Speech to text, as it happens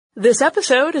This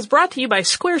episode is brought to you by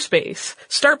Squarespace.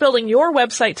 Start building your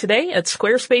website today at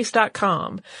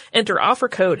squarespace.com. Enter offer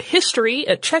code HISTORY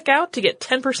at checkout to get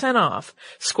 10% off.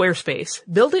 Squarespace.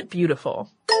 Build it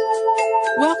beautiful.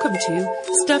 Welcome to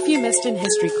Stuff You Missed in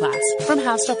History Class from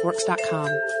HowStuffWorks.com.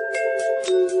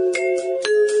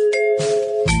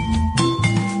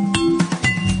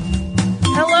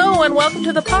 Hello and welcome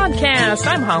to the podcast.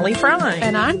 I'm Holly Fry.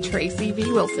 And I'm Tracy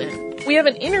V. Wilson. We have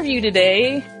an interview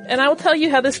today, and I will tell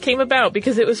you how this came about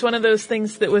because it was one of those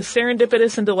things that was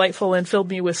serendipitous and delightful and filled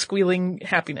me with squealing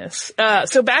happiness.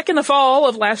 So back in the fall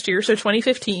of last year, so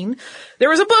 2015, there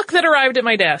was a book that arrived at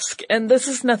my desk, and this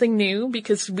is nothing new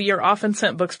because we are often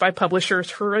sent books by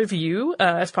publishers for review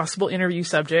as possible interview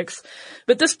subjects.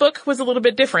 But this book was a little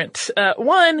bit different.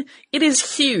 One, it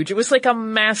is huge. It was like a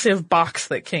massive box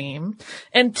that came.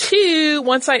 And two,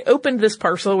 once I opened this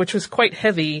parcel, which was quite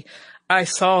heavy, I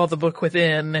saw the book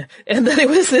within, and then it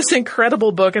was this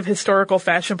incredible book of historical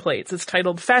fashion plates. It's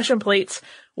titled Fashion Plates,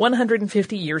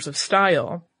 150 Years of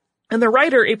Style. And the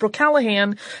writer, April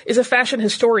Calahan, is a fashion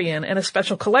historian and a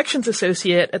special collections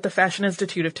associate at the Fashion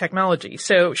Institute of Technology.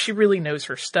 So she really knows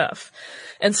her stuff.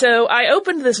 And so I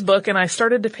opened this book and I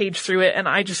started to page through it and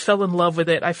I just fell in love with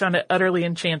it. I found it utterly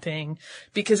enchanting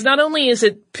because not only is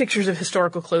it pictures of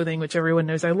historical clothing, which everyone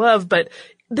knows I love, but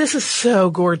this is so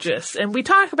gorgeous. And we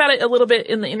talk about it a little bit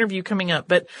in the interview coming up,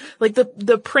 but like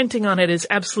the printing on it is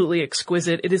absolutely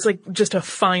exquisite. It is like just a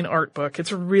fine art book.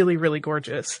 It's really, really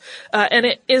gorgeous. And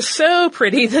it is so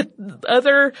pretty that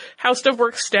other How Stuff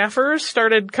Works staffers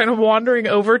started kind of wandering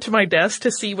over to my desk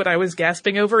to see what I was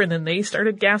gasping over. And then they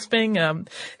started gasping.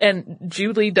 And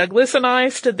Julie Douglas and I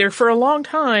stood there for a long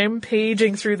time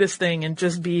paging through this thing and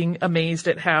just being amazed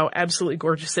at how absolutely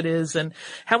gorgeous it is and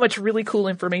how much really cool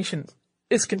information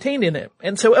is contained in it.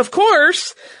 And so, of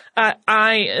course,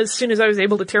 as soon as I was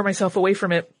able to tear myself away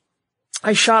from it,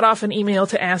 I shot off an email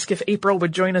to ask if April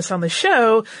would join us on the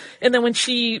show. And then when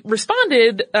she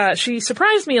responded, she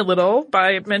surprised me a little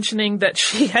by mentioning that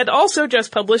she had also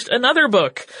just published another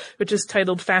book, which is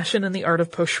titled Fashion and the Art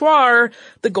of Pochoir,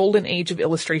 The Golden Age of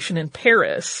Illustration in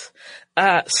Paris.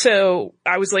 So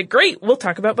I was like, great, we'll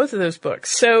talk about both of those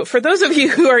books. So for those of you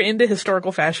who are into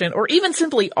historical fashion or even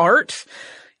simply art,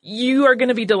 you are going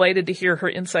to be delighted to hear her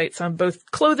insights on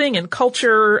both clothing and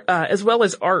culture, as well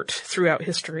as art throughout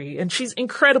history. And she's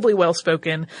incredibly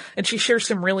well-spoken, and she shares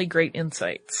some really great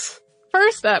insights.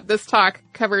 First up, this talk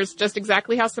covers just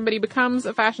exactly how somebody becomes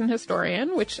a fashion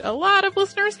historian, which a lot of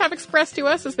listeners have expressed to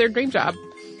us as their dream job,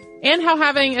 and how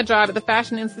having a job at the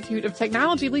Fashion Institute of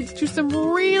Technology leads to some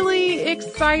really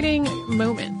exciting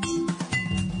moments.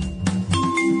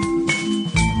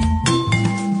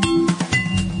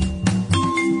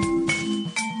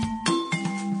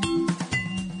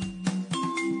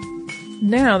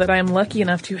 Now that I'm lucky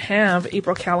enough to have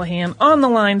April Calahan on the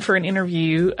line for an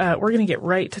interview, we're going to get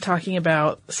right to talking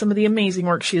about some of the amazing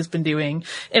work she has been doing.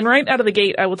 And right out of the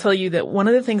gate, I will tell you that one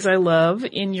of the things I love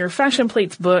in your Fashion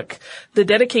Plates book, the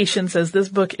dedication says this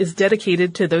book is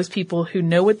dedicated to those people who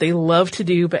know what they love to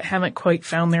do but haven't quite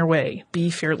found their way.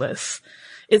 Be fearless.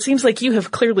 It seems like you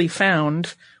have clearly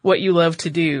found what you love to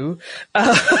do.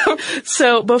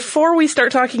 So before we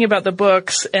start talking about the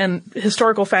books and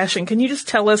historical fashion, can you just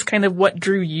tell us kind of what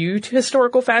drew you to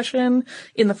historical fashion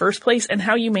in the first place and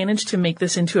how you managed to make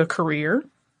this into a career?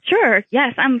 Sure.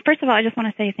 Yes. First of all, I just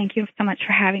want to say thank you so much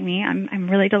for having me. I'm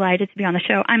really delighted to be on the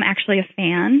show. I'm actually a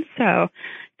fan, so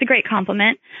it's a great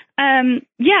compliment.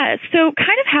 So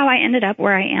kind of how I ended up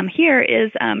where I am here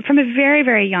is from a very,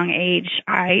 very young age,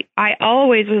 I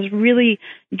always was really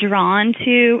drawn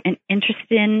to and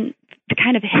interested in the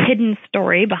kind of hidden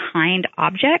story behind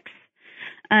objects.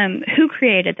 Who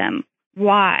created them?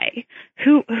 Why?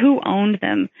 Who owned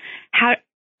them?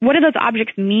 What do those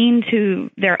objects mean to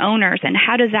their owners, and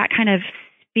how does that kind of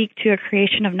speak to a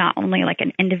creation of not only like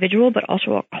an individual but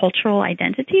also a cultural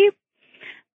identity?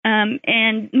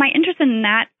 And my interest in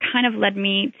that kind of led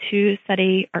me to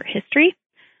study art history.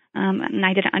 And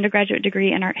I did an undergraduate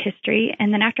degree in art history.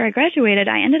 And then after I graduated,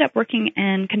 I ended up working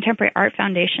in contemporary art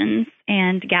foundations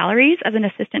and galleries as an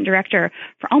assistant director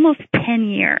for almost 10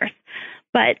 years.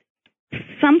 But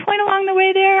some point along the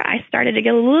way there, I started to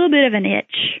get a little bit of an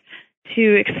itch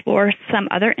to explore some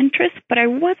other interests, but I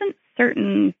wasn't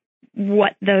certain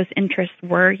what those interests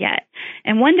were yet.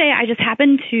 And one day I just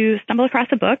happened to stumble across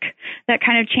a book that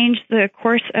kind of changed the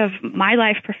course of my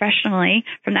life professionally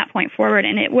from that point forward.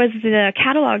 And it was the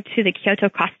catalog to the Kyoto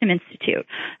Costume Institute.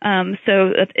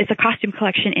 So it's a costume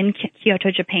collection in Kyoto,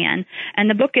 Japan. And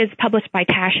the book is published by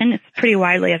Taschen. It's pretty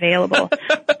widely available.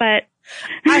 But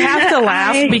I have to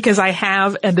laugh because I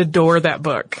have and adore that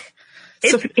book.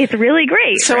 it's really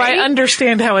great. So right? I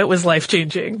understand how it was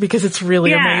life-changing because it's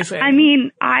really amazing. I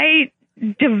mean, I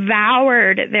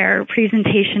devoured their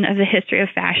presentation of the history of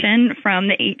fashion from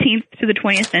the 18th to the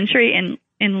 20th century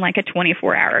in like a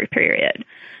 24-hour period.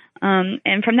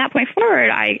 And from that point forward,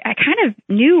 I kind of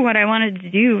knew what I wanted to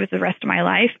do with the rest of my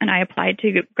life, and I applied to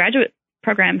a graduate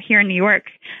program here in New York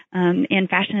in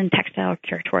fashion and textile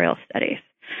curatorial studies.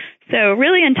 So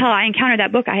really, until I encountered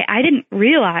that book, I didn't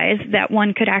realize that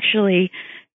one could actually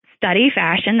study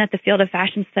fashion, that the field of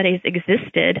fashion studies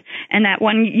existed, and that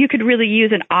you could really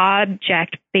use an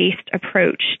object-based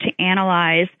approach to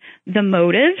analyze the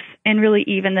motives and really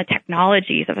even the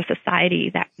technologies of a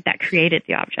society that created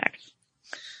the objects.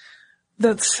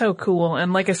 That's so cool.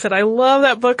 And like I said, I love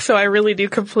that book, so I really do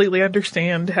completely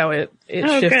understand how it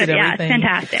shifted good. everything. Yeah, it's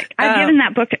fantastic. I've given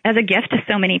that book as a gift to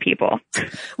so many people.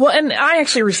 Well, and I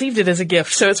actually received it as a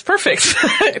gift, so it's perfect.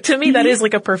 To me, that is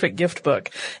like a perfect gift book.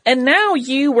 And now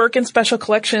you work in special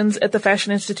collections at the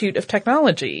Fashion Institute of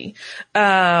Technology.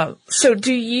 So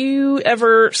do you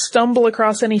ever stumble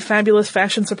across any fabulous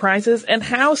fashion surprises? And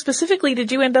how specifically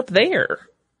did you end up there?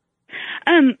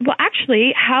 Well,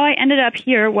 actually, how I ended up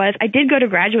here was I did go to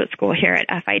graduate school here at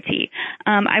FIT.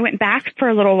 I went back for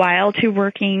a little while to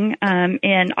working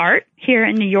in art here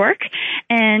in New York.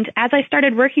 And as I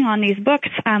started working on these books,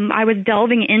 I was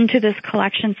delving into this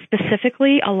collection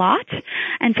specifically a lot.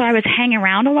 And so I was hanging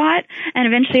around a lot. And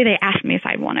eventually they asked me if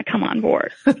I'd want to come on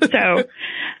board. So,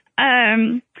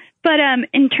 but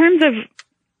in terms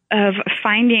of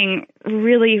finding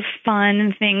really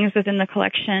fun things within the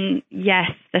collection, yes,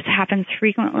 this happens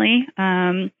frequently.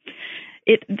 Our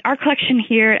collection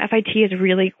here at FIT is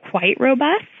really quite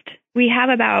robust. We have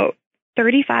about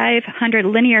 3,500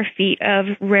 linear feet of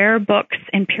rare books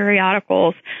and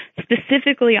periodicals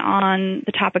specifically on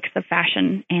the topics of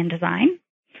fashion and design.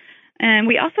 And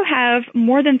we also have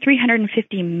more than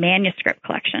 350 manuscript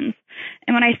collections.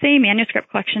 And when I say manuscript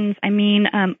collections, I mean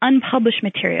unpublished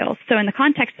materials. So in the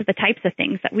context of the types of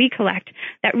things that we collect,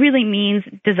 that really means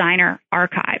designer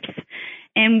archives.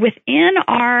 And within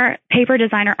our paper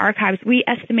designer archives, we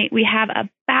estimate we have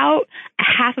about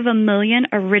 500,000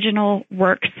 original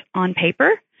works on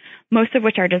paper, most of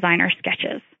which are designer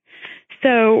sketches.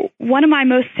 So one of my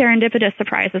most serendipitous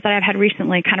surprises that I've had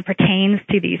recently kind of pertains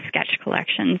to these sketch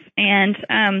collections. And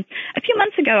a few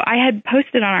months ago, I had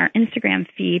posted on our Instagram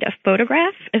feed a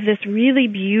photograph of this really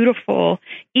beautiful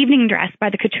evening dress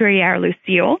by the couturière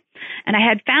Lucille. And I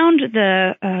had found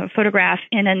the photograph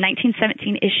in a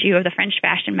 1917 issue of the French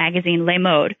fashion magazine Les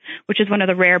Modes, which is one of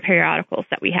the rare periodicals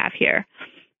that we have here.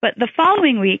 But the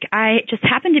following week, I just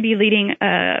happened to be leading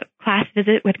a class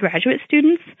visit with graduate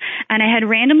students, and I had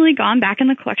randomly gone back in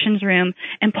the collections room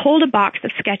and pulled a box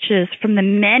of sketches from the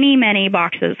many, many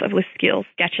boxes of Lucille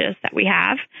sketches that we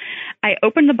have. I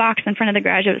opened the box in front of the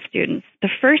graduate students. The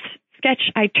first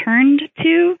sketch I turned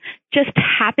to just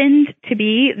happened to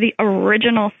be the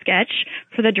original sketch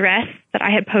for the dress that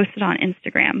I had posted on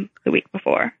Instagram the week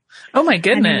before. Oh my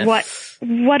goodness.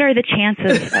 And what are the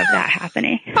chances of that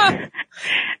happening?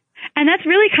 And that's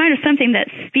really kind of something that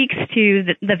speaks to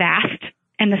the vast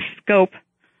and the scope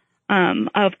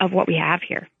of what we have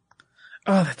here.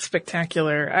 Oh, that's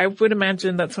spectacular. I would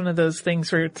imagine that's one of those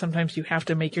things where sometimes you have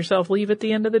to make yourself leave at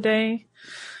the end of the day.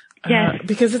 Yes.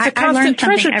 Because it's a I constant learn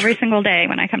treasure. something every single day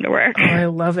when I come to work. Oh, I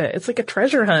love it. It's like a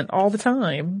treasure hunt all the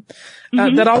time.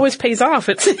 That always pays off,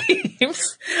 it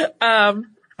seems.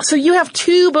 So you have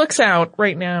 2 books out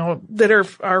right now that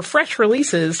are fresh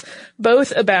releases,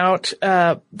 both about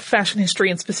fashion history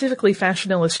and specifically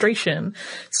fashion illustration.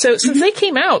 So since they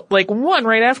came out like one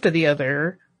right after the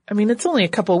other, I mean, it's only a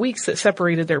couple of weeks that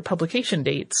separated their publication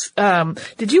dates.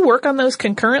 Did you work on those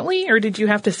concurrently, or did you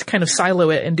have to kind of silo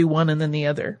it and do one and then the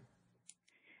other?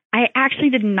 I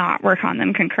actually did not work on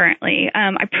them concurrently.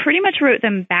 I pretty much wrote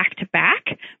them back to back,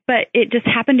 but it just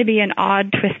happened to be an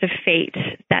odd twist of fate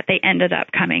that they ended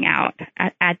up coming out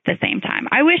at the same time.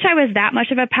 I wish I was that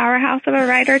much of a powerhouse of a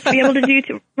writer to be able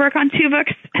to work on 2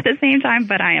 books at the same time,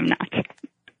 but I am not.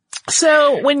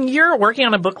 So when you're working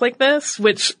on a book like this,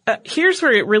 which here's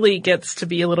where it really gets to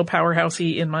be a little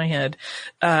powerhousey in my head.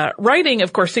 Writing,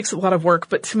 of course, takes a lot of work,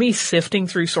 but to me, sifting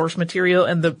through source material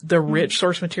and the rich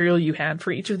source material you had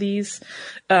for each of these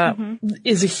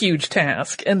is a huge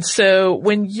task. And so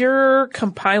when you're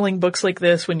compiling books like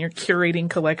this, when you're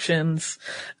curating collections,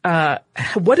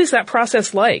 what is that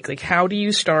process like? Like, how do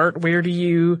you start? Where do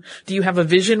you have a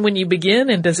vision when you begin,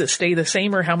 and does it stay the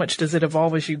same, or how much does it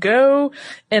evolve as you go?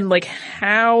 And like,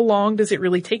 how long does it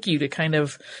really take you to kind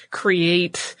of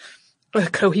create a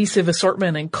cohesive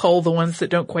assortment and cull the ones that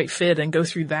don't quite fit and go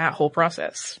through that whole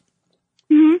process?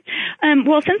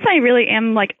 Well, since I really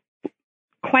am like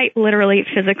quite literally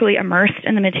physically immersed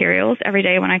in the materials every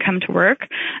day when I come to work.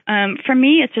 For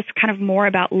me, it's just kind of more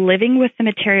about living with the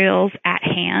materials at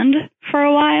hand for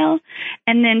a while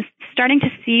and then starting to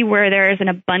see where there is an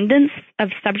abundance of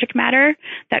subject matter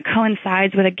that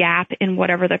coincides with a gap in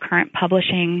whatever the current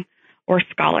publishing or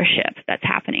scholarship that's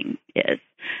happening is.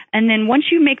 And then once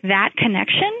you make that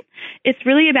connection, it's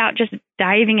really about just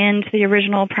diving into the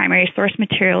original primary source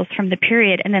materials from the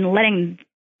period and then letting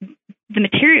the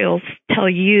materials tell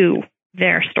you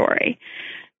their story.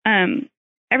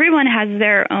 Everyone has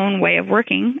their own way of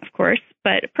working, of course,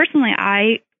 but personally,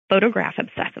 I photograph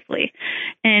obsessively.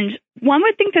 And one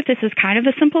would think that this is kind of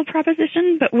a simple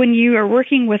proposition, but when you are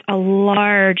working with a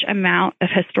large amount of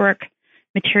historic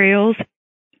materials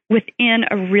within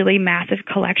a really massive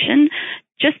collection,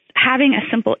 just having a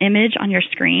simple image on your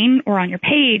screen or on your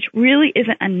page really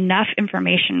isn't enough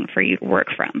information for you to work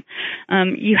from.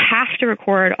 You have to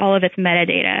record all of its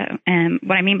metadata. And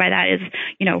what I mean by that is,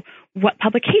 what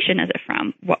publication is it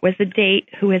from? What was the date?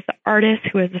 Who is the artist?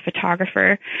 Who is the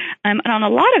photographer? And on a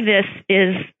lot of this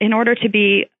is in order to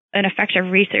be an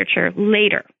effective researcher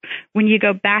later, when you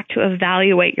go back to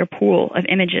evaluate your pool of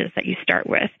images that you start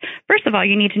with. First of all,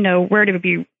 you need to know where to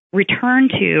be return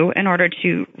to in order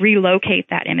to relocate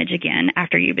that image again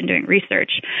after you've been doing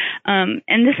research. And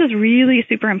this is really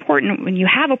super important when you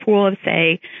have a pool of,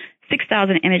 say,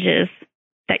 6,000 images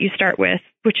that you start with,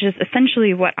 which is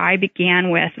essentially what I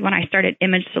began with when I started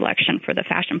image selection for the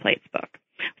Fashion Plates book.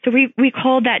 So we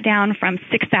culled that down from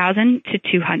 6,000 to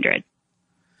 200.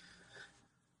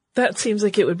 That seems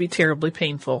like it would be terribly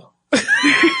painful.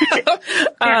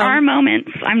 There are moments,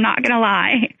 I'm not going to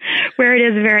lie, where it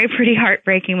is very pretty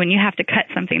heartbreaking when you have to cut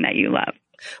something that you love.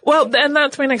 Well, and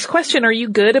that's my next question. Are you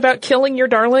good about killing your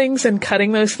darlings and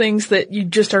cutting those things that you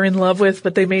just are in love with,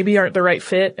 but they maybe aren't the right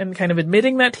fit, and kind of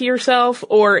admitting that to yourself?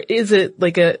 Or is it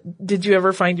like did you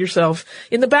ever find yourself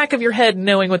in the back of your head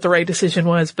knowing what the right decision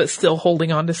was, but still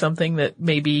holding on to something that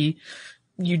maybe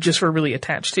you just were really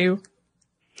attached to?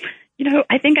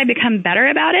 I think I become better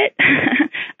about it.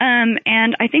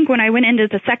 And I think when I went into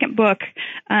the second book,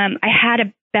 I had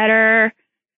a better,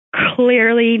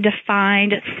 clearly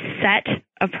defined set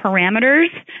of parameters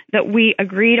that we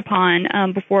agreed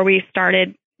upon before we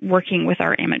started working with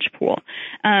our image pool.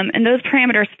 And those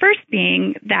parameters first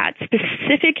being that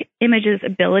specific image's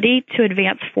ability to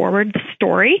advance forward the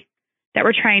story that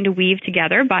we're trying to weave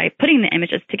together by putting the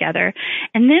images together.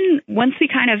 And then once we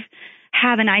kind of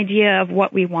have an idea of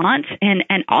what we want and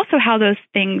also how those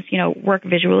things, work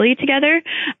visually together,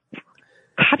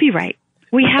 copyright.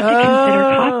 We have to consider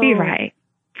copyright.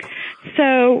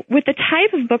 So with the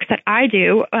type of books that I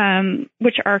do,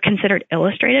 which are considered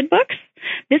illustrated books,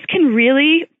 this can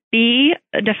really be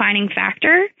a defining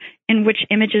factor in which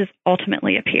images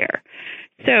ultimately appear.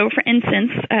 So, for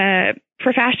instance,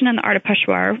 for Fashion and the Art of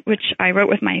Pochoir, which I wrote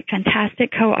with my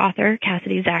fantastic co-author,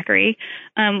 Cassidy Zachary,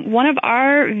 one of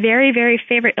our very, very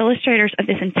favorite illustrators of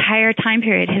this entire time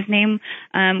period, his name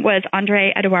was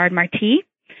André Edouard Marty,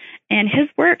 and his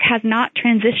work has not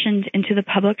transitioned into the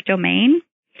public domain.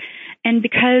 And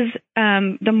because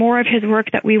the more of his work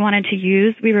that we wanted to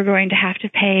use, we were going to have to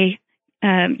pay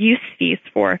use fees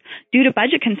for. Due to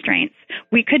budget constraints,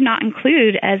 we could not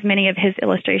include as many of his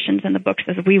illustrations in the books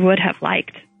as we would have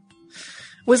liked.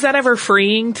 Was that ever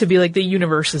freeing to be like, the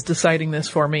universe is deciding this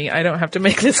for me? I don't have to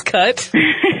make this cut?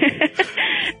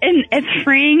 And it's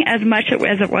freeing as much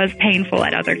as it was painful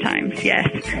at other times, yes.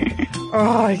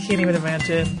 Oh, I can't even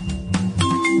imagine.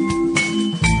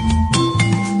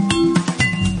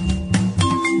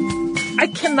 I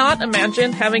cannot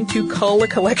imagine having to cull a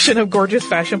collection of gorgeous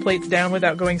fashion plates down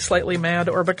without going slightly mad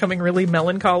or becoming really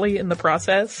melancholy in the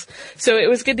process. So it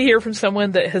was good to hear from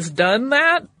someone that has done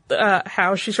that,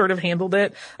 how she sort of handled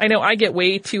it. I know I get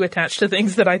way too attached to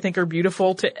things that I think are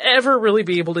beautiful to ever really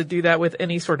be able to do that with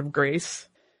any sort of grace.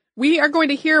 We are going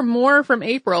to hear more from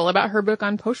April about her book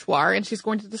on pochoir, and she's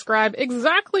going to describe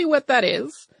exactly what that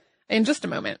is in just a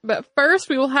moment. But first,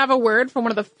 we will have a word from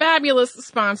one of the fabulous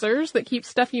sponsors that keeps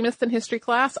Stuff You Missed in History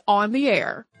Class on the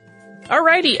air.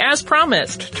 Alrighty, as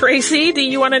promised. Tracy, do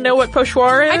you want to know what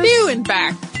pochoir is? I do, in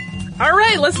fact.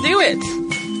 Alright, let's do it.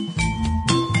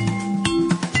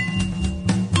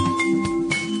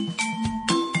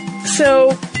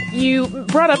 So, you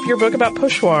brought up your book about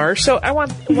pochoir, so I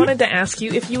wanted to ask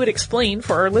you if you would explain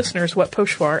for our listeners what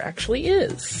pochoir actually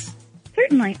is.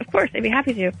 Certainly, of course, I'd be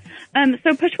happy to.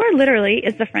 So pochoir literally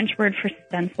is the French word for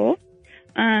stencil.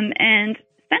 And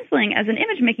stenciling as an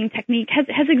image-making technique has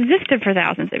existed for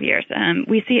thousands of years.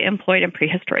 We see it employed in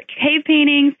prehistoric cave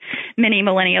paintings. Many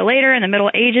millennia later, in the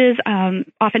Middle Ages,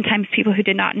 oftentimes people who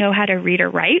did not know how to read or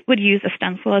write would use a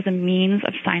stencil as a means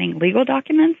of signing legal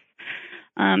documents.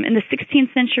 In the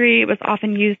 16th century, it was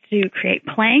often used to create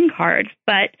playing cards,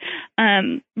 but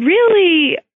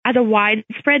really, as a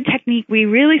widespread technique, we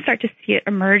really start to see it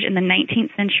emerge in the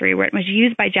 19th century, where it was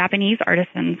used by Japanese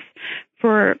artisans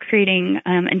for creating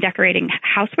and decorating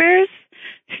housewares,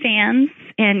 fans,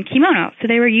 and kimono. So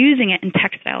they were using it in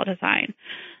textile design.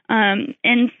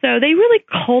 And so they really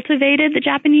cultivated, the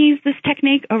Japanese, this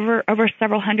technique over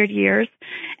several hundred years.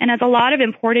 And as a lot of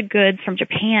imported goods from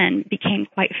Japan became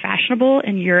quite fashionable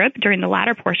in Europe during the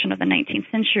latter portion of the 19th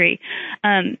century,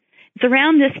 it's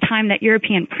around this time that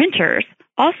European printers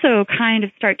also kind of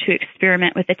start to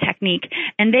experiment with the technique,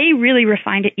 and they really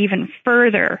refined it even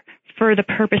further for the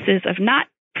purposes of not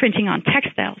printing on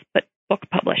textiles, but book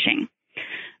publishing.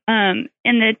 And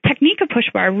the technique of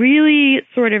pushwire really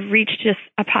sort of reached its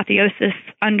apotheosis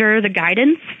under the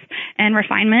guidance and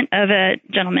refinement of a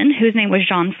gentleman whose name was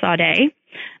Jean Sade.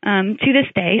 To this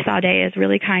day, Sade is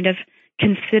really kind of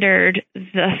considered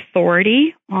the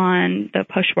authority on the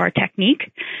pushwire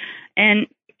technique. And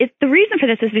the reason for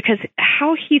this is because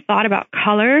how he thought about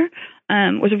color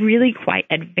was really quite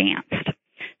advanced.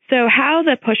 So how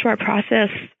the pushwire process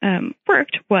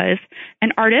worked was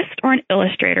an artist or an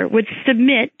illustrator would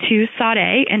submit to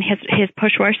Sade and his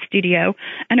pushwire studio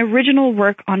an original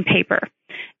work on paper.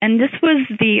 And this was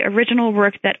the original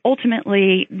work that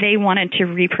ultimately they wanted to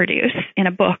reproduce in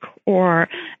a book or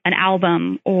an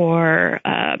album or,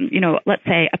 let's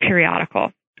say a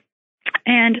periodical.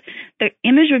 And the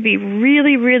image would be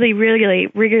really, really, really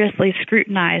rigorously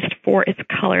scrutinized for its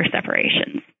color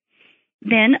separations.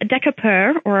 Then a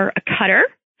découpeur, or a cutter,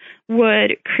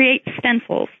 would create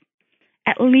stencils,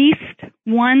 at least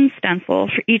one stencil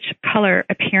for each color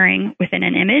appearing within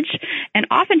an image. And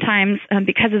oftentimes,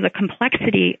 because of the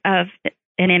complexity of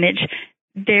an image,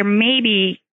 there may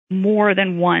be more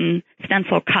than one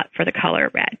stencil cut for the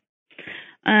color red.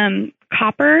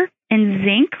 Copper and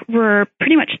zinc were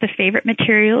pretty much the favorite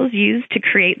materials used to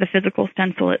create the physical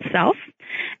stencil itself.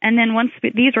 And then once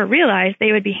these were realized,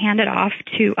 they would be handed off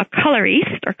to a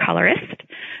colorist or colorist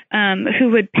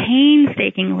who would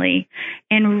painstakingly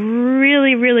and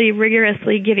really, really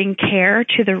rigorously giving care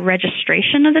to the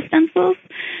registration of the stencils,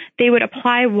 they would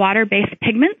apply water-based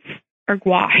pigments or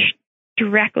gouache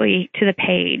directly to the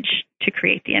page to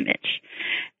create the image.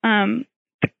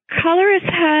 The colorists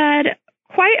had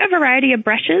quite a variety of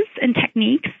brushes and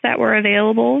techniques that were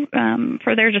available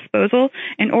for their disposal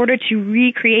in order to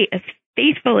recreate as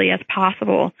faithfully as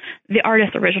possible the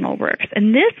artist's original works.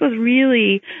 And this was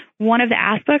really one of the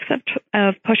aspects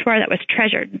of pushwire that was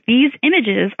treasured. These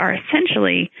images are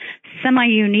essentially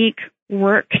semi-unique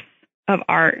works of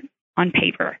art on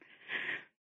paper.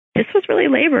 This was really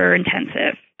labor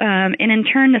intensive, and in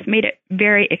turn, this made it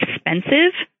very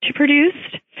expensive to produce.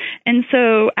 And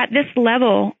so at this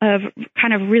level of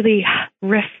kind of really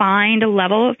refined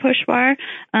level of pushwire,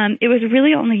 it was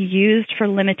really only used for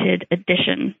limited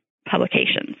edition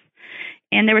publications.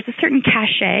 And there was a certain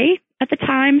cachet at the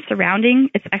time surrounding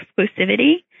its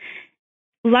exclusivity.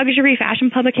 Luxury fashion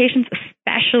publications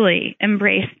especially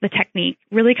embraced the technique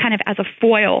really kind of as a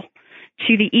foil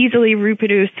to the easily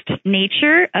reproduced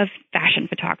nature of fashion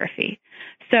photography.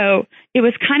 So it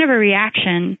was kind of a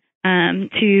reaction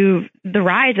to the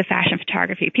rise of fashion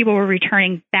photography. People were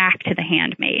returning back to the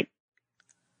handmade.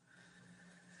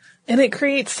 And it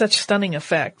creates such stunning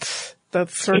effects.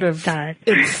 That's sort of, does.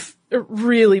 It's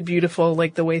really beautiful,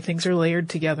 like the way things are layered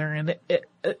together. And it,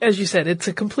 as you said, it's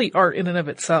a complete art in and of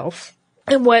itself.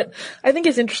 And what I think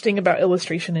is interesting about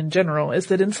illustration in general is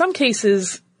that in some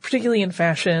cases, particularly in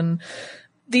fashion,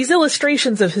 these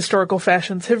illustrations of historical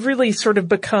fashions have really sort of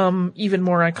become even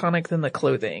more iconic than the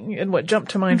clothing. And what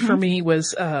jumped to mind for me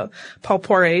was Paul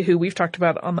Poiret, who we've talked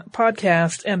about on the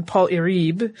podcast, and Paul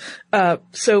Iribe.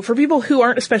 So for people who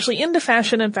aren't especially into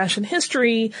fashion and fashion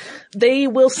history, they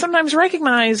will sometimes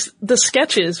recognize the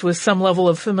sketches with some level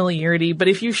of familiarity. But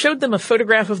if you showed them a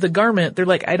photograph of the garment, they're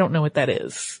like, I don't know what that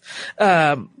is.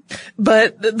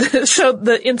 But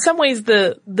in some ways,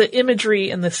 the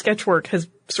imagery and the sketchwork has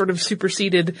sort of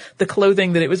superseded the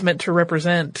clothing that it was meant to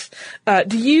represent.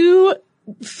 Do you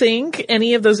think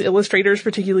any of those illustrators,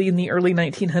 particularly in the early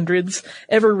 1900s,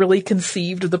 ever really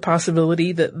conceived of the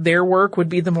possibility that their work would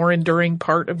be the more enduring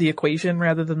part of the equation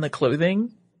rather than the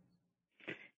clothing?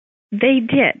 They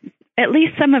did. At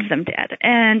least some of them did.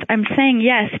 And I'm saying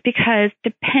yes because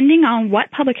depending on what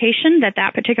publication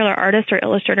that particular artist or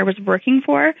illustrator was working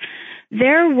for,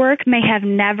 their work may have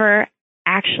never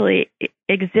actually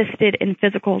existed in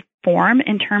physical form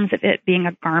in terms of it being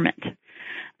a garment.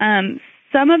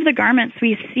 Some of the garments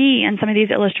we see in some of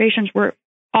these illustrations were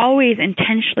always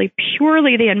intentionally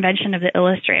purely the invention of the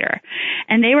illustrator.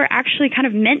 And they were actually kind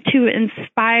of meant to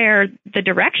inspire the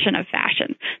direction of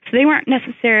fashion. So they weren't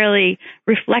necessarily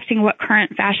reflecting what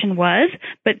current fashion was,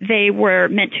 but they were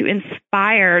meant to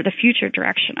inspire the future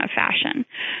direction of fashion.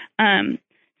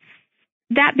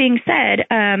 That being said,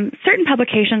 certain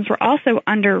publications were also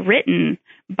underwritten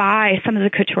by some of the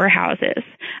couture houses.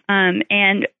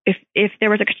 And if there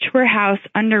was a couture house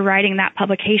underwriting that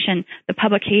publication, the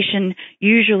publication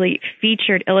usually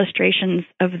featured illustrations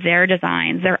of their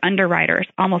designs, their underwriters,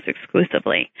 almost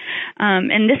exclusively.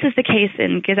 And this is the case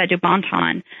in Gazette du Bon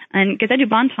Ton. And Gazette du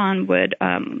Bon Ton would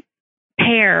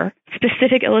pair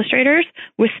specific illustrators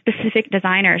with specific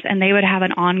designers, and they would have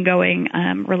an ongoing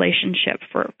relationship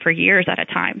for years at a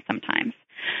time sometimes.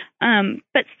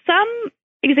 But some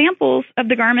examples of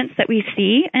the garments that we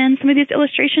see and some of these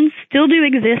illustrations still do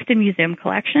exist in museum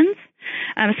collections.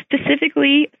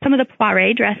 Specifically, some of the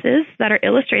Poiret dresses that are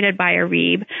illustrated by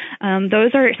Aribe,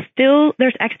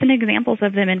 there's excellent examples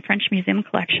of them in French museum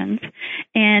collections.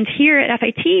 And here at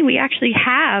FIT, we actually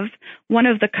have one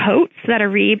of the coats that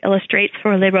Aribe illustrates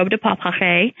for Les Robes de Paul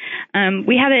Poiret.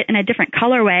 We have it in a different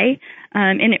colorway.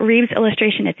 In Aribe's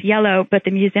illustration, it's yellow, but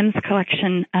the museum's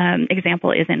collection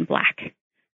example is in black.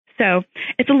 So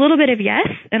it's a little bit of yes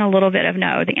and a little bit of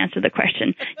no, the answer to the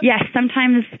question. Yes,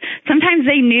 sometimes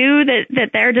they knew that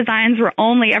their designs were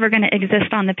only ever going to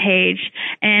exist on the page,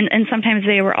 and sometimes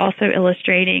they were also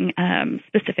illustrating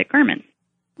specific garments.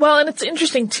 Well, and it's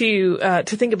interesting too to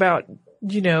think about,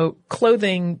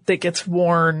 clothing that gets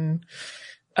worn,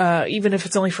 even if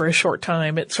it's only for a short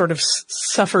time, it sort of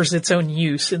suffers its own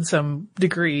use in some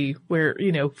degree where,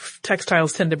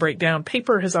 textiles tend to break down.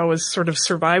 Paper has always sort of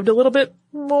survived a little bit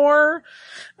more.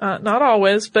 Not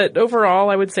always, but overall,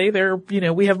 I would say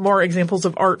we have more examples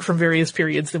of art from various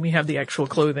periods than we have the actual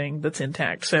clothing that's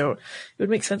intact. So it would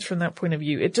make sense from that point of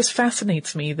view. It just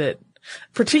fascinates me that,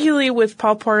 particularly with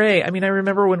Paul Poiret. I mean, I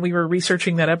remember when we were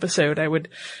researching that episode, I would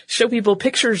show people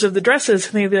pictures of the dresses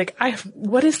and they'd be like,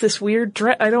 what is this weird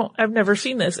dress? I've never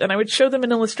seen this. And I would show them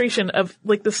an illustration of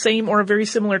like the same or a very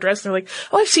similar dress. And they're like,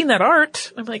 oh, I've seen that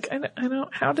art. I'm like, I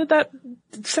don't, how did that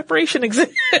separation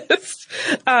exist?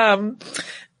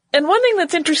 And one thing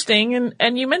that's interesting,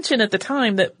 and you mentioned at the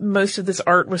time that most of this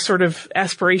art was sort of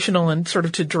aspirational and sort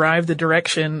of to drive the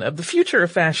direction of the future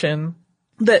of fashion,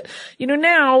 that,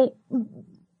 now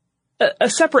a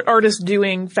separate artist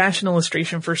doing fashion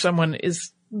illustration for someone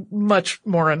is much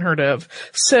more unheard of.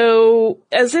 So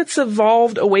as it's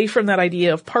evolved away from that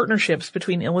idea of partnerships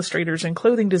between illustrators and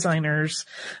clothing designers,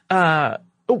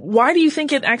 why do you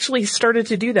think it actually started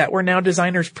to do that, where now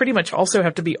designers pretty much also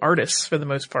have to be artists for the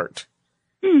most part?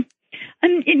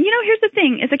 And here's the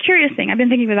thing. It's a curious thing. I've been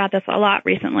thinking about this a lot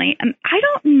recently. I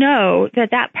don't know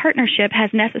that partnership has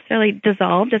necessarily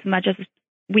dissolved as much as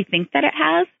we think that it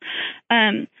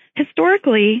has.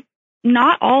 Historically,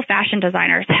 not all fashion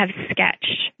designers have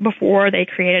sketched before they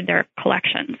created their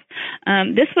collections.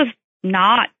 This was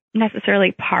not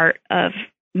necessarily part of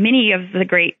many of the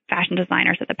great fashion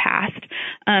designers of the past.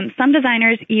 Some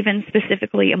designers even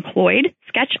specifically employed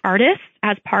sketch artists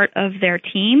as part of their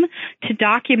team to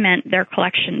document their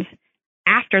collections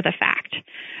after the fact,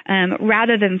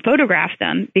 rather than photograph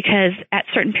them, because at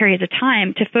certain periods of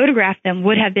time, to photograph them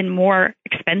would have been more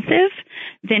expensive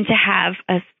than to have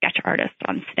a sketch artist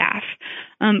on staff.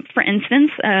 For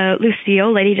instance,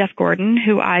 Lucille, Lady Jeff Gordon,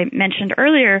 who I mentioned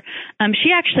earlier,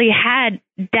 she actually had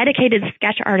dedicated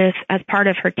sketch artists as part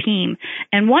of her team.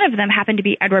 And one of them happened to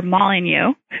be Edward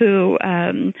Molyneux, who,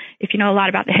 if you know a lot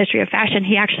about the history of fashion,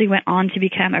 he actually went on to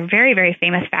become a very, very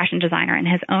famous fashion designer in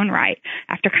his own right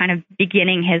after kind of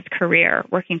beginning his career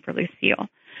working for Lucille.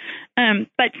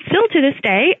 But still to this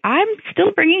day, I'm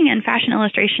still bringing in fashion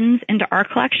illustrations into our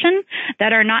collection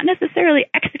that are not necessarily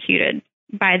executed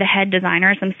by the head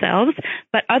designers themselves,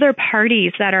 but other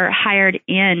parties that are hired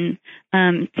in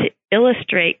to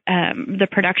illustrate the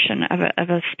production of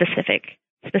a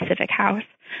specific house.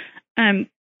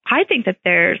 I think that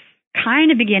there's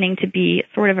kind of beginning to be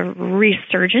sort of a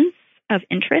resurgence of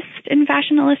interest in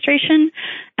fashion illustration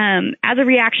as a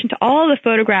reaction to all the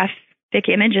photographic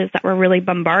images that we're really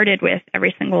bombarded with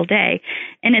every single day.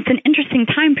 And it's an interesting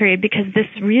time period because this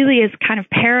really is kind of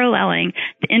paralleling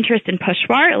the interest in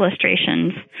pochoir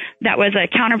illustrations that was a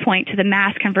counterpoint to the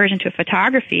mass conversion to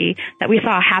photography that we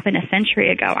saw happen a century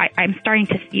ago. I'm starting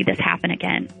to see this happen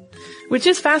again. Which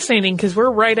is fascinating because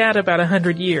we're right at about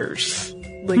 100 years,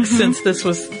 since this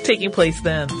was taking place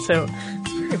then. So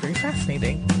it's very, very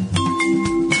fascinating.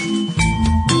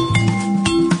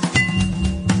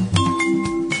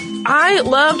 I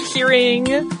loved hearing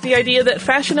the idea that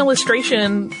fashion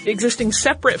illustration, existing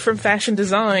separate from fashion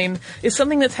design, is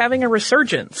something that's having a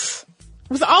resurgence.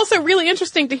 It was also really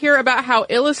interesting to hear about how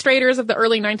illustrators of the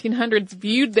early 1900s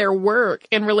viewed their work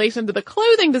in relation to the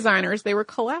clothing designers they were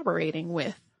collaborating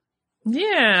with.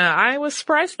 Yeah, I was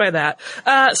surprised by that.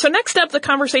 So next up, the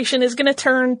conversation is going to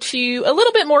turn to a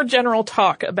little bit more general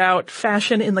talk about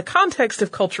fashion in the context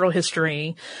of cultural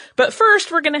history. But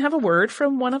first, we're going to have a word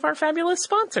from one of our fabulous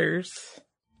sponsors.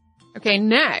 Okay,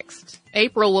 next,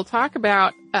 April will talk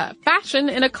about fashion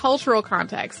in a cultural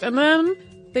context, and then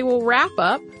they will wrap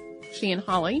up, she and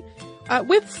Holly,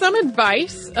 with some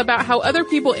advice about how other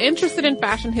people interested in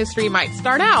fashion history might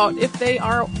start out if they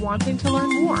are wanting to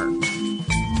learn more.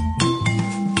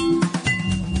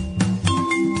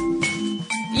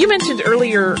 You mentioned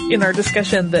earlier in our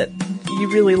discussion that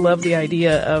you really love the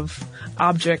idea of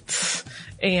objects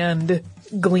and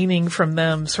gleaning from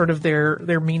them sort of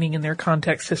their meaning and their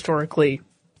context historically.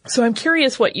 So I'm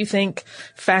curious what you think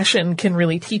fashion can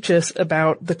really teach us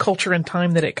about the culture and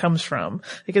time that it comes from.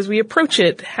 Because we approach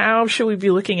it, how should we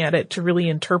be looking at it to really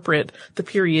interpret the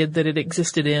period that it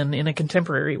existed in a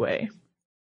contemporary way?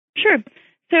 Sure.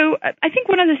 So I think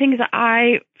one of the things that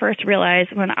I first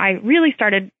realized when I really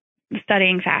started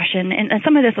studying fashion, and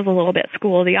some of this is a little bit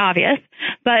school of the obvious,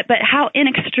 but how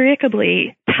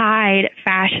inextricably tied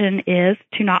fashion is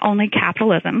to not only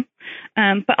capitalism,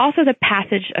 but also the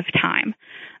passage of time.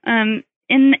 In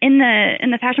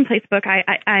the Fashion Plates book,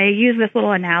 I use this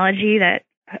little analogy that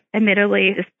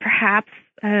admittedly is perhaps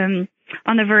on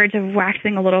the verge of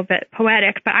waxing a little bit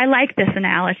poetic, but I like this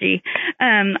analogy.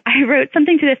 I wrote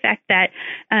something to the effect that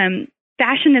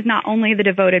fashion is not only the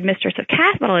devoted mistress of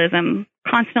capitalism,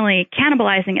 constantly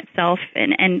cannibalizing itself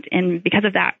and because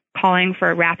of that calling for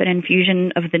a rapid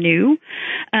infusion of the new,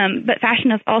 but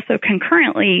fashion is also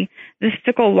concurrently the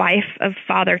fickle wife of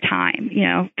Father Time. You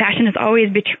know, fashion is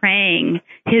always betraying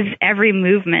his every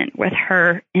movement with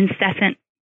her incessant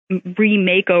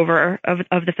remakeover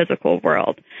of the physical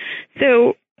world.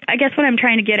 So I guess what I'm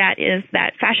trying to get at is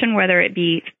that fashion, whether it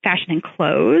be fashion in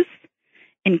clothes,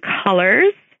 in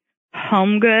colors,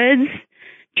 home goods,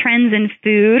 trends in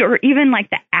food, or even like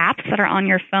the apps that are on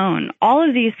your phone, all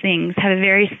of these things have a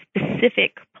very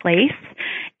specific place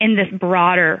in this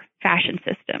broader fashion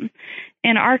system.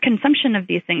 And our consumption of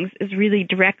these things is really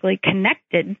directly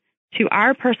connected to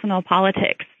our personal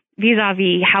politics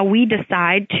vis-a-vis how we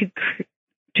decide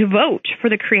to vote for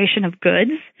the creation of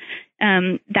goods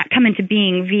that come into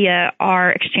being via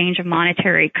our exchange of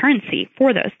monetary currency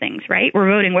for those things, right? We're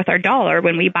voting with our dollar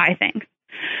when we buy things.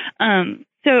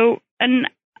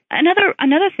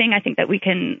 Another thing I think that we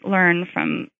can learn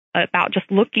from about just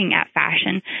looking at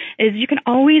fashion is you can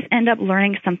always end up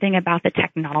learning something about the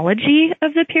technology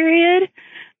of the period,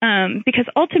 because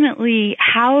ultimately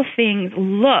how things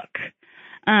look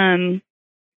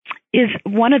is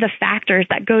one of the factors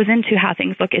that goes into how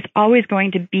things look is always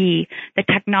going to be the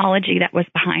technology that was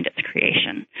behind its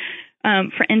creation.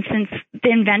 For instance,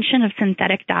 the invention of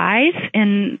synthetic dyes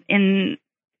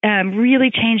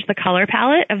really changed the color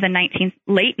palette of the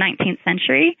late 19th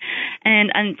century.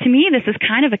 And to me, this is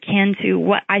kind of akin to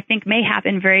what I think may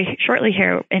happen very shortly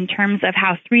here in terms of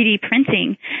how 3D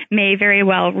printing may very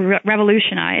well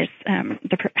revolutionize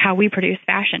how we produce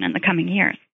fashion in the coming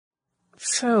years.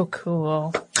 So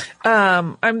cool.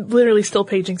 I'm literally still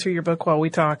paging through your book while we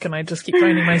talk, and I just keep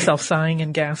finding myself sighing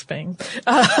and gasping.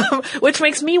 Which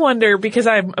makes me wonder, because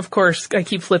I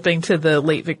keep flipping to the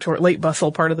late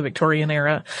bustle part of the Victorian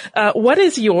era. What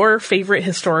is your favorite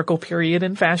historical period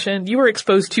in fashion? You were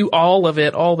exposed to all of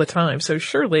it all the time, so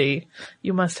surely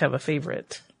you must have a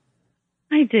favorite.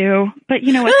 I do, but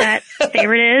you know what that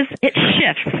favorite is? It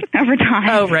shifts over time.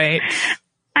 Oh, right.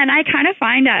 And I kind of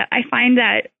find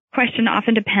that question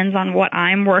often depends on what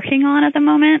I'm working on at the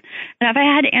moment. And if I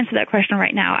had to answer that question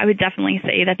right now, I would definitely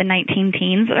say that the 19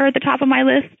 teens are at the top of my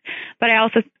list. But I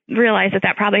also realize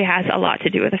that probably has a lot to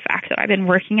do with the fact that I've been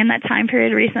working in that time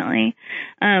period recently.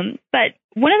 But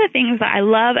one of the things that I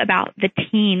love about the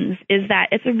teens is that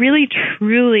it's really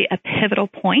truly a pivotal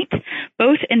point,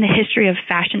 both in the history of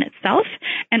fashion itself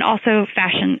and also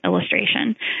fashion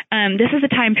illustration. This is a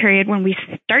time period when we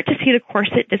start to see the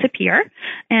corset disappear,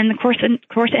 and the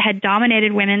corset had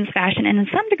dominated women's fashion and in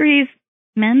some degrees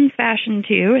men's fashion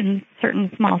too, in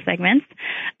certain small segments,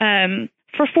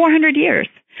 for 400 years.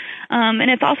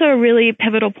 And it's also a really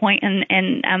pivotal point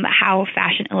in how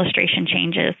fashion illustration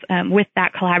changes with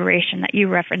that collaboration that you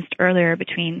referenced earlier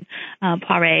between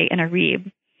Poiret and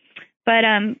Aribe. But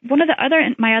one of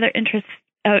my other interests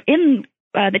in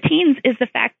the teens is the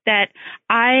fact that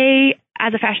I,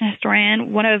 as a fashion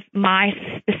historian, one of my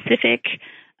specific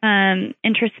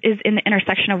interest is in the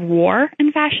intersection of war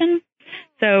and fashion.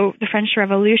 So the French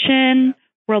Revolution,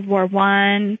 World War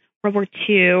I, World War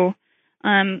II.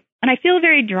 And I feel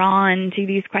very drawn to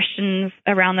these questions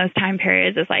around those time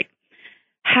periods as like,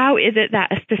 how is it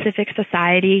that a specific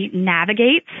society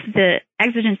navigates the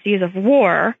exigencies of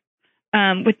war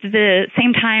with the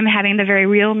same time having the very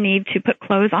real need to put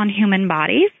clothes on human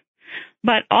bodies,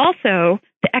 but also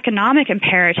the economic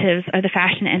imperatives of the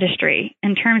fashion industry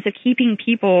in terms of keeping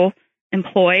people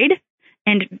employed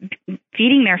and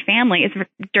feeding their families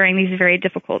during these very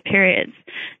difficult periods.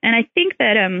 And I think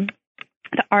that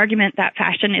the argument that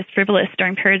fashion is frivolous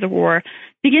during periods of war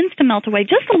begins to melt away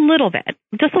just a little bit.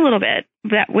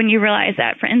 That when you realize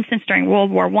that, for instance, during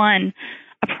World War I,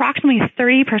 approximately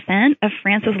 30% of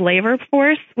France's labor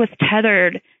force was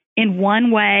tethered in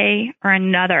one way or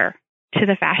another to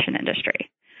the fashion industry.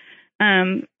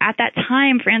 At that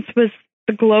time, France was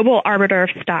the global arbiter of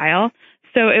style.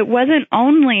 So it wasn't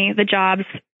only the jobs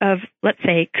of, let's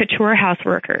say, couture house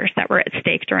workers that were at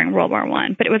stake during World War I,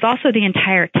 but it was also the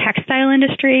entire textile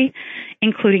industry,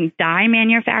 including dye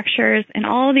manufacturers and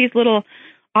all of these little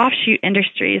offshoot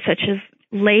industries such as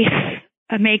lace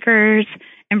makers,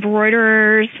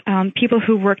 embroiderers, people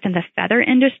who worked in the feather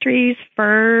industries,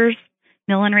 furs,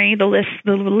 millinery, the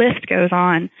list goes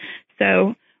on.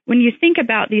 So when you think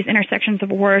about these intersections of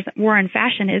war and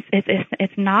fashion,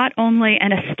 it's not only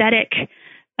an aesthetic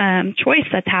choice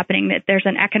that's happening, that there's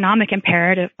an economic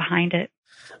imperative behind it.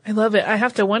 I love it. I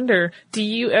have to wonder, do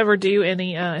you ever do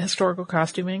any historical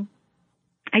costuming?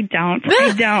 I don't.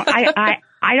 I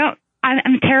don't.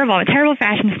 I'm terrible. I'm a terrible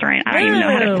fashion historian. I don't even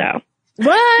know how to sew.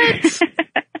 What?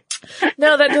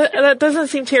 No, that doesn't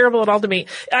seem terrible at all to me.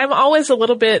 I'm always a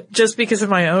little bit, just because of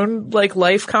my own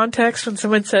life context, when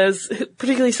someone says,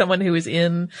 particularly someone who is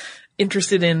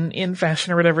interested in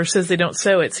fashion or whatever, says they don't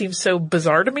sew, it seems so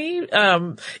bizarre to me,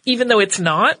 even though it's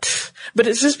not. But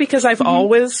it's just because I've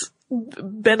always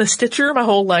been a stitcher my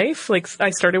whole life. Like,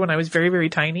 I started when I was very, very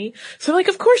tiny. So I'm like,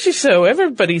 of course you sew.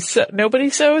 Nobody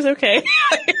sews. Okay.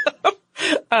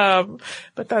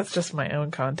 But that's just my own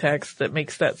context that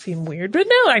makes that seem weird. But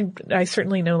no, I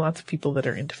certainly know lots of people that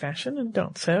are into fashion and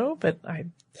don't sew, but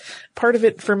part of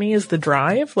it for me is the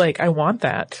drive. Like, I want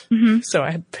that. So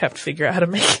I have to figure out how to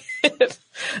make it.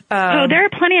 There are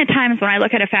plenty of times when I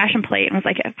look at a fashion plate and was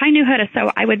like, if I knew how to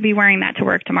sew, I would be wearing that to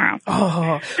work tomorrow.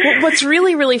 Oh, well, what's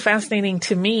really, really fascinating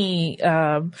to me,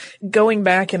 going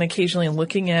back and occasionally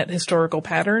looking at historical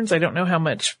patterns, I don't know how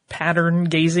much pattern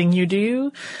gazing you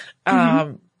do.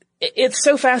 It's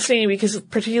so fascinating because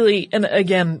particularly, and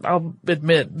again, I'll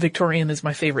admit Victorian is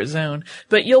my favorite zone,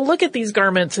 but you'll look at these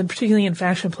garments and particularly in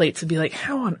fashion plates and be like,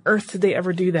 how on earth did they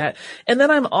ever do that? And then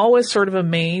I'm always sort of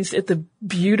amazed at the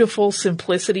beautiful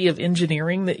simplicity of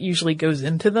engineering that usually goes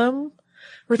into them.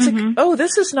 Where it's like, oh,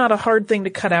 this is not a hard thing to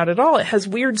cut out at all. It has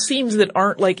weird seams that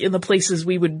aren't like in the places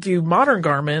we would do modern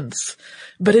garments,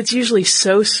 but it's usually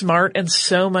so smart and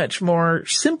so much more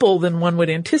simple than one would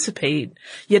anticipate.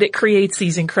 Yet it creates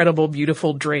these incredible,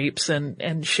 beautiful drapes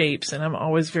and shapes. And I'm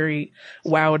always very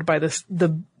wowed by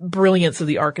the brilliance of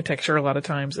the architecture a lot of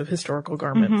times of historical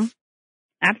garments.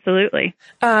 Absolutely.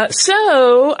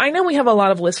 So I know we have a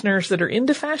lot of listeners that are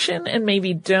into fashion and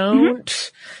maybe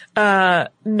don't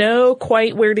know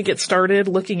quite where to get started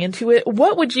looking into it.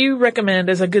 What would you recommend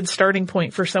as a good starting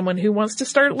point for someone who wants to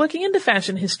start looking into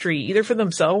fashion history, either for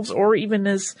themselves or even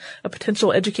as a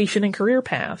potential education and career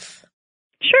path?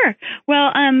 Sure.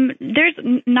 Well, there's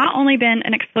not only been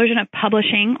an explosion of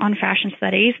publishing on fashion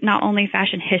studies, not only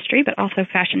fashion history, but also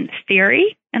fashion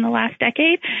theory in the last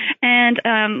decade. And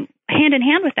hand in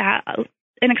hand with that,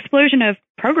 an explosion of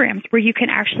programs where you can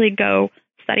actually go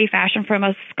study fashion from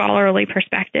a scholarly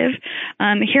perspective.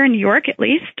 Here in New York, at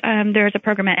least, there's a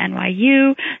program at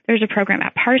NYU. There's a program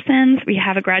at Parsons. We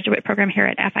have a graduate program here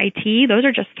at FIT. Those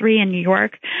are just 3 in New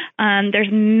York. There's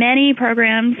many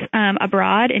programs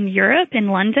abroad in Europe, in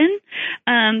London.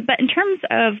 But in terms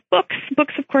of books,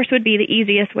 of course, would be the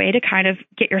easiest way to kind of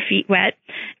get your feet wet.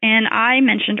 And I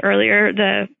mentioned earlier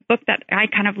the book that I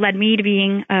kind of led me to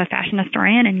being a fashion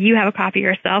historian, and you have a copy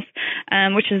yourself,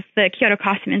 which is the Kyoto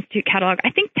Costume Institute catalog.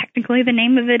 I think technically the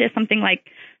name of it is something like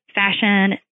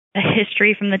Fashion, a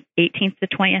History from the 18th to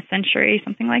 20th Century,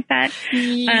 something like that.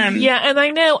 Yeah, and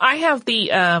I know I have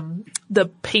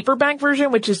the paperback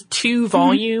version, which is 2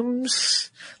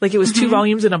 volumes. Like it was 2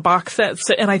 volumes in a box set,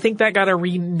 so, and I think that got a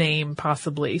rename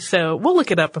possibly. So we'll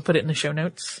look it up and put it in the show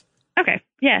notes. Okay,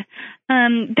 yeah.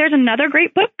 There's another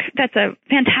great book that's a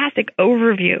fantastic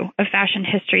overview of fashion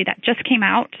history that just came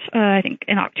out, I think,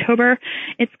 in October.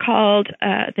 It's called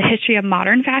The History of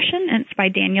Modern Fashion, and it's by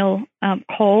Daniel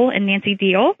Cole and Nancy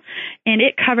Deal. And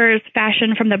it covers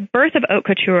fashion from the birth of haute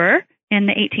couture in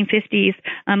the 1850s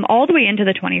all the way into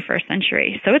the 21st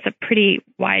century. So it's a pretty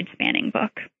wide-spanning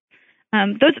book.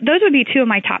 Those would be two of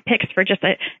my top picks for just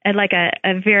a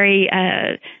very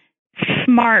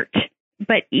smart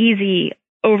but easy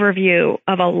overview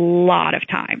of a lot of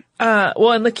time.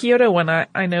 Well, and the Kyoto one,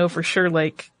 I know for sure,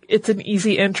 like, it's an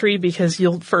easy entry because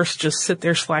you'll first just sit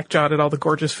there slack-jawed at all the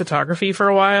gorgeous photography for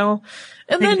a while,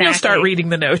 and then you'll start reading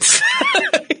the notes.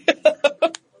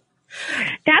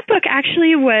 That book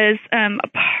actually was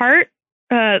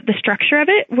the structure of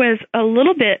it was a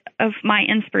little bit of my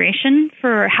inspiration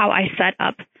for how I set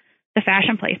up the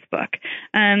Fashion Plates book.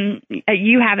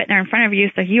 You have it there in front of you,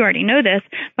 so you already know this,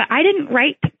 but I didn't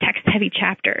write text-heavy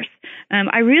chapters.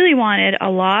 I really wanted a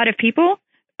lot of people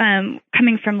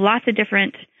coming from lots of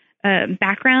different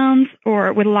backgrounds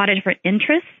or with a lot of different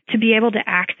interests to be able to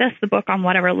access the book on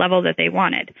whatever level that they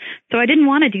wanted. So I didn't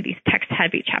want to do these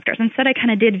text-heavy chapters. Instead, I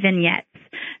kind of did vignettes.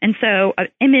 And so an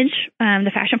image,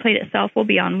 the fashion plate itself will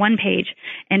be on one page,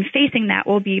 and facing that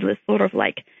will be this sort of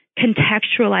like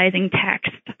contextualizing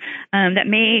text that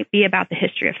may be about the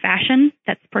history of fashion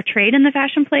that's portrayed in the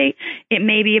fashion plate. It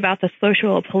may be about the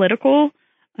social or political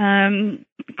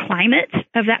climate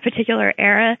of that particular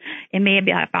era. It may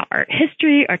be about art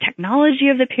history or technology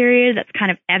of the period that's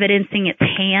kind of evidencing its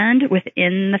hand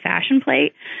within the fashion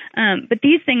plate. But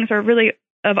these things are really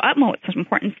of utmost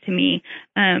importance to me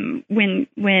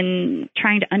when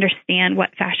trying to understand what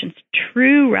fashion's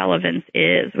true relevance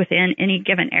is within any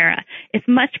given era. It's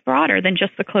much broader than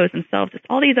just the clothes themselves. It's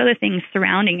all these other things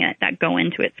surrounding it that go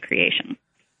into its creation.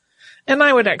 And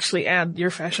I would actually add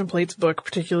your Fashion Plates book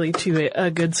particularly to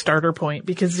a good starter point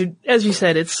because, as you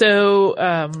said, it's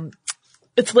so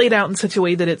it's laid out in such a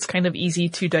way that it's kind of easy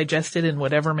to digest it in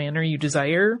whatever manner you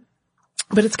desire.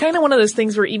 But it's kind of one of those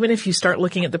things where even if you start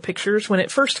looking at the pictures, when it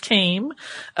first came,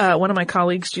 one of my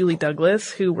colleagues, Julie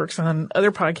Douglas, who works on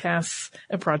other podcasts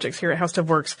and projects here at How Stuff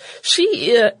Works,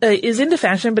 she is into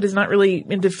fashion, but is not really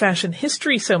into fashion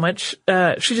history so much.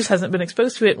 She just hasn't been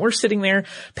exposed to it. We're sitting there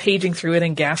paging through it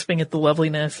and gasping at the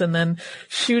loveliness. And then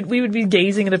we would be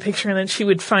gazing at a picture, and then she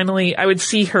would finally, I would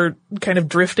see her kind of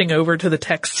drifting over to the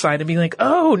text side and being like,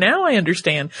 oh, now I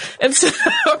understand. And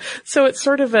so it's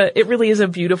sort of it really is a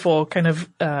beautiful kind of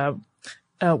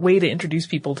way to introduce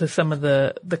people to some of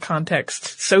the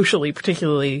context socially,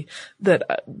 particularly that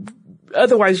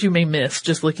otherwise you may miss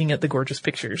just looking at the gorgeous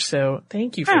pictures. So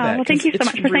thank you for that. Well, thank you so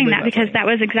much for saying that because that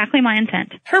was exactly my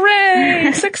intent.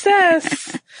 Hooray!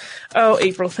 Success! Oh,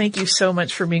 April, thank you so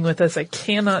much for being with us. I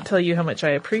cannot tell you how much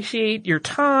I appreciate your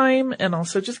time and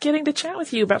also just getting to chat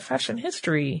with you about fashion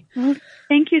history. Well,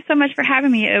 thank you so much for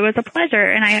having me. It was a pleasure,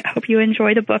 and I hope you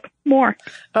enjoy the book more.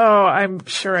 Oh, I'm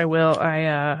sure I will.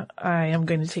 I am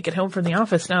going to take it home from the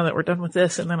office now that we're done with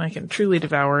this, and then I can truly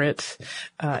devour it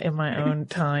in my own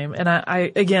time. And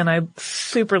I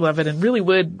super love it and really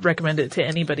would recommend it to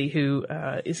anybody who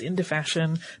is into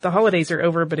fashion. The holidays are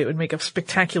over, but it would make a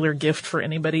spectacular gift for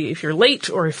anybody. If you're late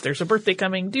or if there's a birthday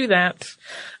coming, do that.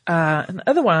 And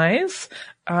otherwise,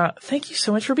 thank you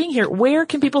so much for being here. Where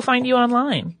can people find you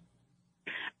online?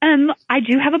 I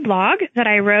do have a blog that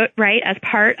I write as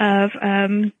part of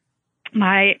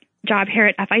my job here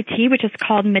at FIT, which is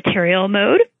called Material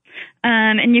Mode.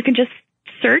 And you can just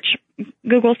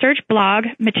Google search blog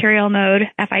Material Mode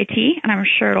FIT, and I'm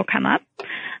sure it'll come up.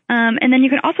 And then you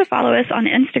can also follow us on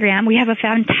Instagram. We have a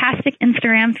fantastic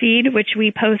Instagram feed, which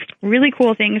we post really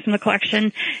cool things from the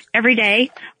collection every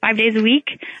day, 5 days a week.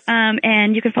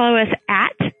 And you can follow us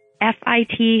at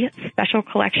FIT Special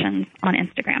Collections on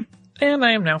Instagram. And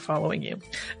I am now following you.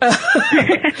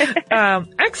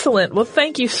 Excellent. Well,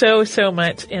 thank you so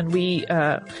much. And we,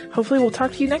 hopefully we'll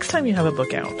talk to you next time you have a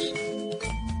book out.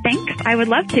 Thanks. I would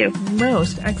love to.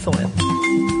 Most excellent.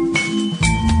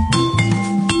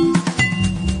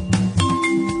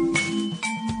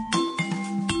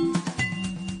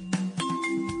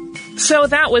 So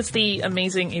that was the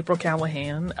amazing April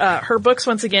Calahan. Her books,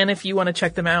 once again, if you want to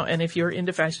check them out, and if you're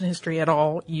into fashion history at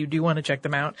all, you do want to check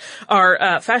them out,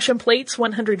 are Fashion Plates,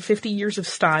 150 Years of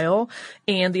Style,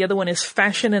 and the other one is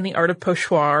Fashion and the Art of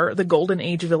Pochoir, The Golden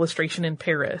Age of Illustration in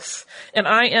Paris. And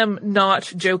I am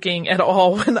not joking at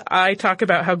all when I talk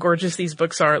about how gorgeous these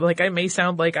books are. Like, I may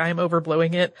sound like I'm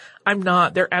overblowing it. I'm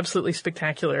not. They're absolutely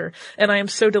spectacular. And I am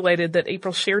so delighted that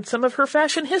April shared some of her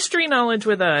fashion history knowledge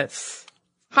with us.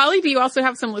 Holly, do you also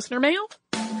have some listener mail?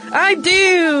 I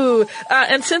do!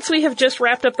 And since we have just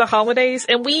wrapped up the holidays,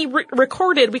 and we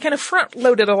recorded, we kind of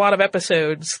front-loaded a lot of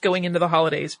episodes going into the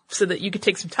holidays so that you could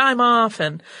take some time off,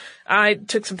 and I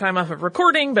took some time off of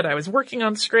recording, but I was working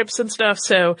on scripts and stuff,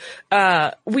 so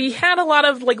we had a lot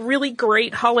of, like, really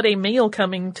great holiday mail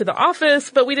coming to the office,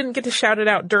 but we didn't get to shout it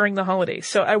out during the holidays,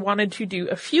 so I wanted to do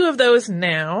a few of those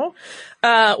now.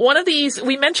 One of these,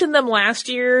 we mentioned them last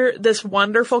year, this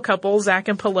wonderful couple, Zach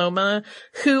and Paloma,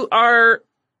 who are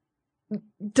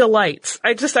delights.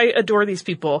 I adore these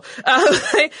people.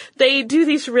 They do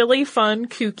these really fun,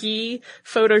 kooky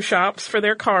photoshops for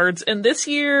their cards, and this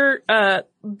year,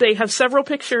 they have several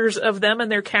pictures of them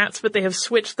and their cats, but they have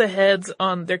switched the heads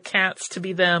on their cats to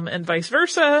be them and vice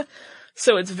versa.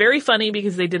 So it's very funny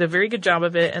because they did a very good job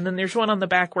of it. And then there's one on the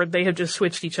back where they have just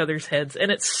switched each other's heads,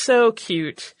 and it's so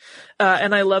cute.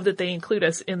 And I love that they include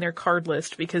us in their card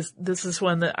list because this is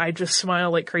one that I just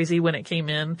smile like crazy when it came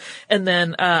in. And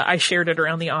then, I shared it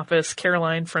around the office.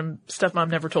 Caroline from Stuff Mom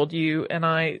Never Told You and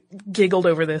I giggled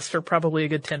over this for probably a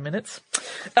good 10 minutes.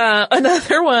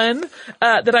 Another one,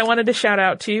 that I wanted to shout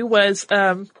out to was,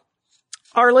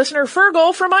 our listener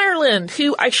Fergal from Ireland,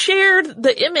 who I shared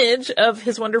the image of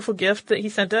his wonderful gift that he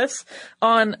sent us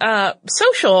on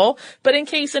social, but in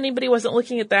case anybody wasn't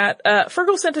looking at that,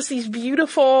 Fergal sent us these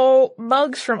beautiful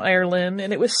mugs from Ireland,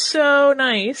 and it was so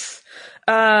nice.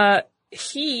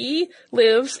 He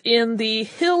lives in the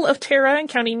Hill of Tara in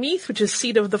County Meath, which is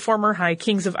seat of the former High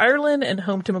Kings of Ireland and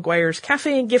home to Maguire's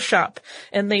Cafe and Gift Shop.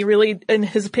 And they really, in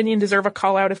his opinion, deserve a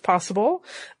call out if possible.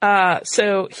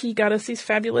 So he got us these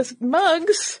fabulous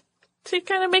mugs to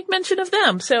kind of make mention of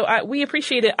them. So we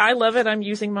appreciate it. I love it. I'm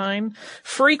using mine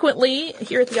frequently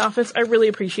here at the office. I really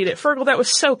appreciate it. Fergal, that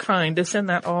was so kind to send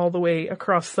that all the way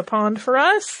across the pond for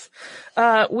us.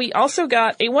 We also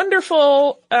got a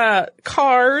wonderful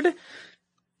card.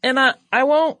 And I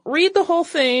won't read the whole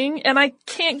thing, and I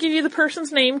can't give you the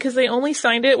person's name because they only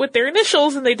signed it with their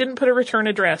initials and they didn't put a return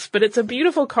address. But it's a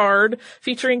beautiful card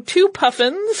featuring 2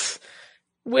 puffins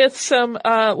with some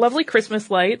lovely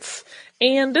Christmas lights.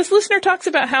 And this listener talks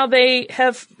about how they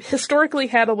have historically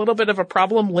had a little bit of a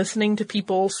problem listening to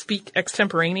people speak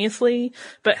extemporaneously,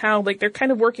 but how, like, they're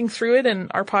kind of working through it,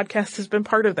 and our podcast has been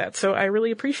part of that. So I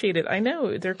really appreciate it. I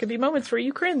know there could be moments where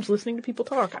you cringe listening to people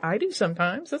talk. I do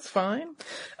sometimes. That's fine.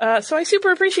 So I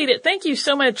super appreciate it. Thank you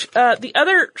so much. The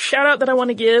other shout out that I want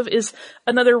to give is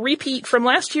another repeat from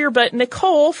last year, but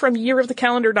Nicole from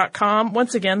yearofthecalendar.com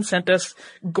once again sent us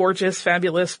gorgeous,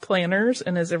 fabulous planners.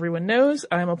 And as everyone knows,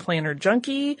 I'm a planner junkie.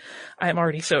 I'm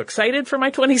already so excited for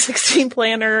my 2016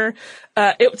 planner.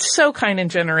 It's so kind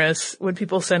and generous when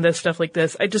people send us stuff like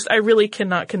this. I really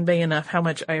cannot convey enough how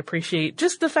much I appreciate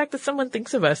just the fact that someone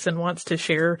thinks of us and wants to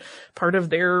share part of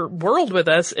their world with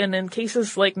us. And in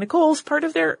cases like Nicole's, part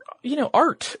of their,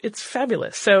 art. It's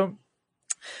fabulous. So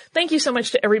thank you so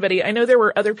much to everybody. I know there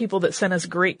were other people that sent us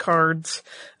great cards,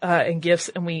 and gifts,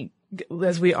 and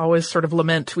as we always sort of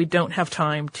lament, we don't have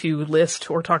time to list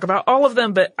or talk about all of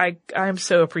them, but I'm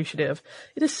so appreciative.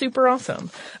 It is super awesome.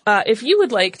 If you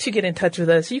would like to get in touch with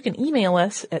us, you can email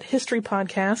us at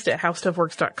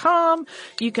historypodcast@howstuffworks.com.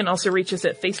 You can also reach us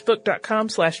at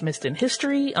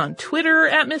facebook.com/missedinhistory, on Twitter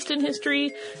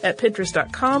 @missedinhistory, at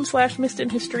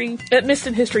pinterest.com/missedinhistory, at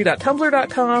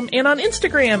missedinhistory.tumblr.com, and on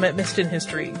Instagram at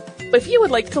missedinhistory. If you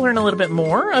would like to learn a little bit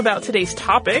more about today's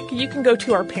topic, you can go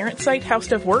to our parent site, How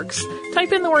Stuff Works,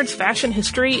 type in the words fashion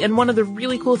history, and one of the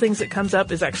really cool things that comes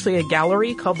up is actually a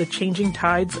gallery called The Changing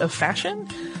Tides of Fashion.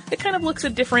 It kind of looks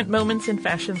at different moments in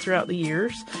fashion throughout the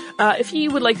years. If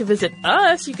you would like to visit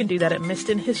us, you can do that at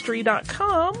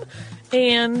missedinhistory.com.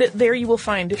 And there you will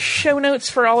find show notes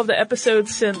for all of the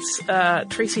episodes since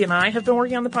Tracy and I have been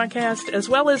working on the podcast, as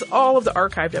well as all of the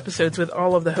archived episodes with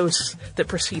all of the hosts that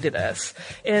preceded us.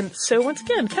 And so once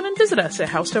again, come and visit us at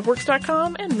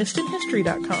howstuffworks.com and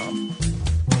missedinhistory.com.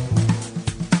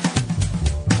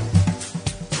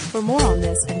 For more on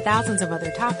this and thousands of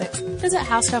other topics, visit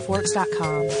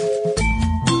howstuffworks.com.